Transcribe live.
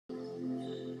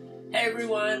Hey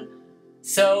everyone!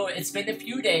 So it's been a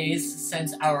few days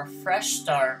since our fresh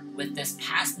start with this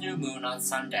past new moon on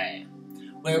Sunday,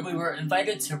 where we were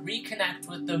invited to reconnect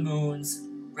with the moon's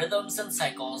rhythms and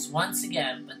cycles once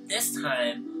again, but this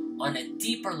time on a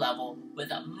deeper level with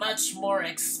a much more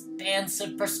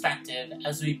expansive perspective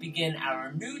as we begin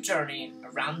our new journey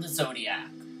around the zodiac.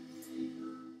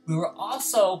 We were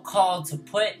also called to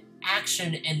put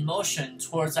action in motion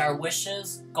towards our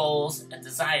wishes, goals, and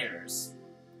desires.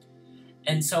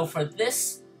 And so for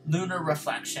this lunar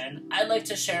reflection, I'd like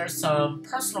to share some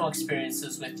personal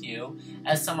experiences with you,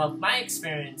 as some of my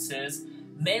experiences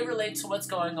may relate to what's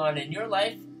going on in your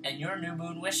life and your new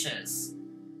moon wishes.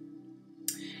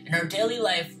 In our daily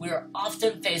life, we are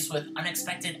often faced with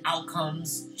unexpected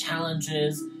outcomes,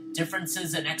 challenges,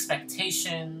 differences in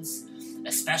expectations,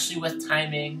 especially with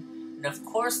timing, and of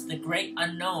course the great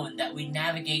unknown that we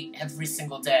navigate every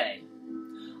single day.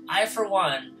 I, for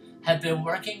one, have been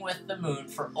working with the moon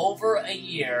for over a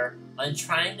year on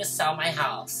trying to sell my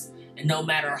house, and no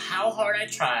matter how hard I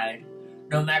tried,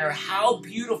 no matter how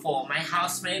beautiful my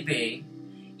house may be,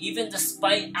 even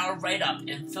despite our write-up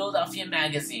in Philadelphia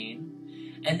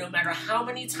Magazine, and no matter how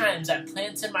many times I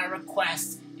planted my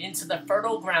request into the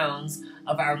fertile grounds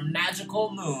of our magical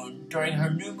moon during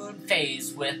her new moon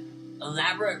phase with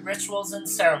elaborate rituals and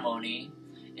ceremony,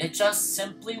 it just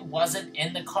simply wasn't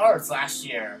in the cards last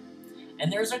year.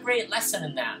 And there's a great lesson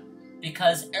in that,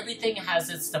 because everything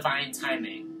has its divine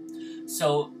timing.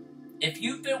 So if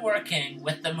you've been working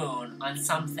with the moon on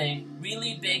something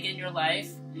really big in your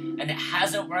life and it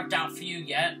hasn't worked out for you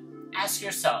yet, ask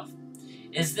yourself,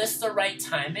 is this the right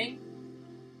timing?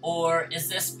 Or is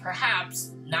this perhaps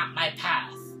not my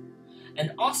path?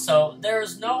 And also, there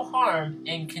is no harm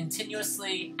in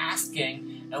continuously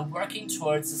asking and working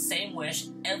towards the same wish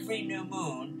every new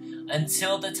moon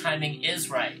until the timing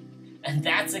is right. And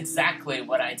that's exactly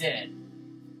what I did.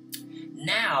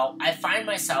 Now, I find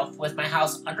myself with my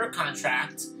house under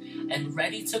contract and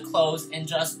ready to close in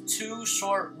just 2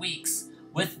 short weeks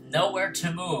with nowhere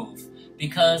to move,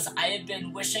 because I had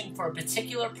been wishing for a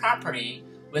particular property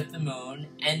with the moon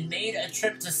and made a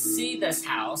trip to see this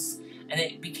house, and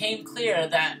it became clear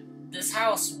that this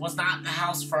house was not the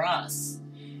house for us.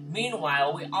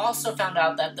 Meanwhile, we also found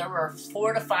out that there were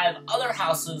 4 to 5 other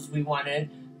houses we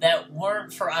wanted that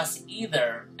weren't for us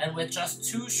either, and with just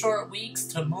 2 short weeks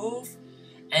to move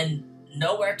and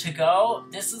nowhere to go,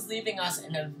 this is leaving us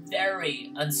in a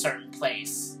very uncertain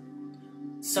place.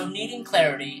 So needing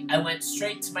clarity, I went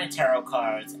straight to my tarot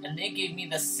cards, and they gave me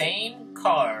the same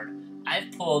card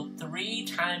I've pulled 3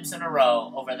 times in a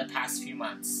row over the past few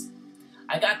months.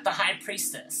 I got the High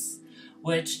Priestess,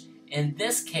 which in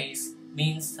this case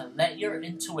means to let your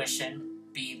intuition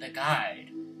be the guide.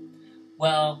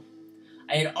 Well,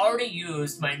 I had already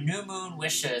used my new moon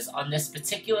wishes on this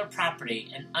particular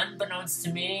property, and unbeknownst to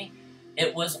me,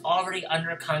 it was already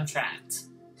under contract.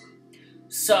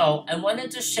 So, I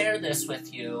wanted to share this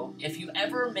with you. If you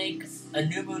ever make a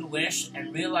new moon wish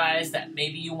and realize that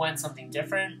maybe you want something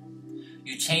different,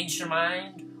 you changed your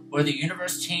mind, or the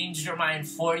universe changed your mind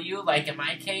for you, like in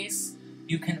my case,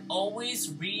 you can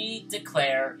always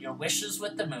re-declare your wishes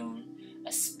with the moon,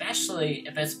 especially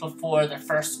if it's before the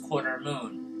first quarter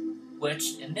moon,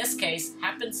 which in this case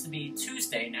happens to be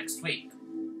Tuesday next week.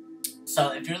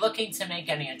 So if you're looking to make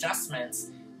any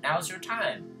adjustments, now's your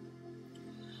time.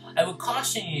 I would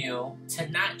caution you to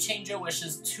not change your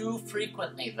wishes too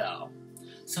frequently though,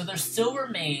 so there still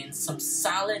remains some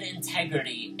solid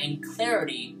integrity and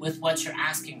clarity with what you're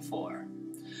asking for.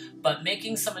 But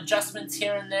making some adjustments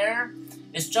here and there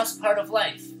is just part of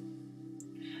life.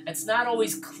 It's not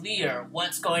always clear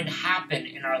what's going to happen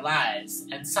in our lives,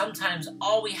 and sometimes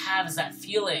all we have is that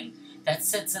feeling that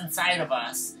sits inside of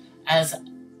us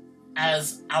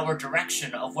as our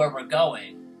direction of where we're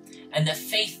going, and the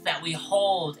faith that we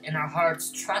hold in our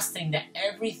hearts, trusting that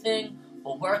everything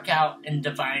will work out in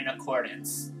divine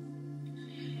accordance.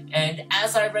 And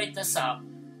as I write this up,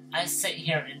 I sit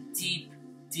here in deep,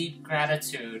 deep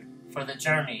gratitude for the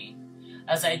journey,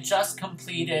 as I just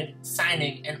completed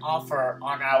signing an offer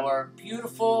on our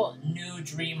beautiful new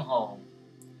dream home,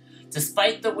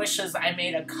 despite the wishes I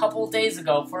made a couple days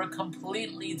ago for a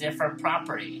completely different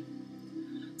property.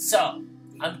 So,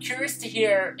 I'm curious to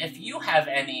hear if you have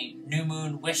any new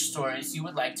moon wish stories you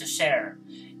would like to share.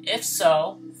 If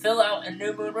so, fill out a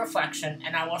new moon reflection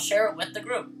and I will share it with the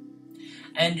group.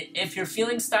 And if you're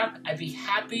feeling stuck, I'd be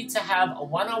happy to have a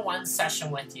one-on-one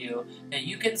session with you that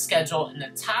you can schedule in the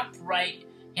top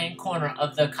right-hand corner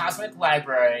of the Cosmic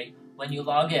Library when you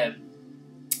log in.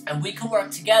 And we can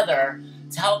work together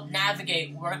to help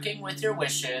navigate working with your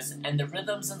wishes and the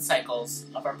rhythms and cycles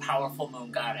of our powerful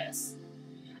moon goddess.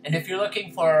 And if you're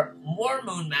looking for more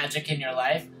moon magic in your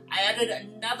life, I added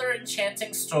another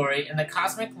enchanting story in the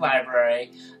Cosmic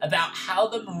Library about how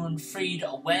the moon freed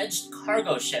a wedged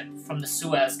cargo ship from the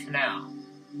Suez Canal.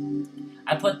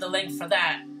 I put the link for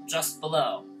that just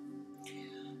below.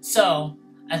 So,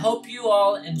 I hope you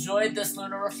all enjoyed this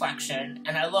lunar reflection,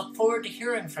 and I look forward to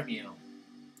hearing from you.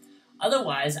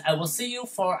 Otherwise, I will see you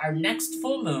for our next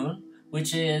full moon,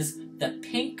 which is the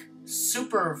pink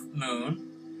supermoon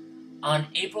on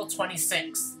April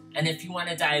 26th. And if you want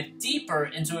to dive deeper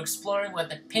into exploring what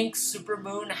the pink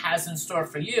supermoon has in store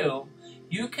for you,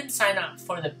 you can sign up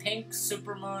for the Pink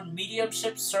Supermoon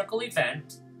Mediumship Circle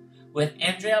event with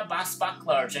Andrea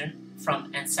Bosbach-Largen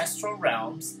from Ancestral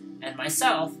Realms and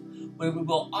myself, where we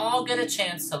will all get a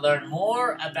chance to learn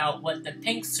more about what the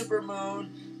pink supermoon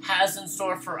has in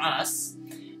store for us,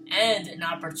 and an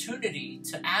opportunity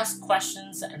to ask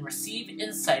questions and receive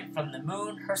insight from the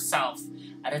moon herself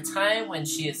at a time when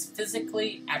she is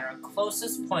physically at her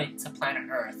closest point to planet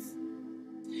Earth.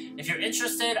 If you're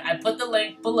interested, I put the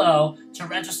link below to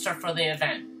register for the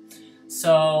event.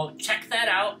 So check that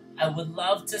out. I would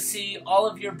love to see all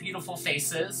of your beautiful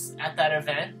faces at that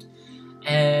event.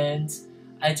 And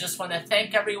I just want to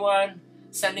thank everyone,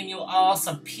 sending you all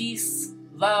some peace,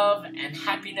 love, and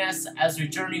happiness as we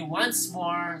journey once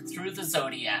more through the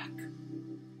zodiac.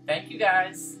 Thank you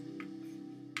guys.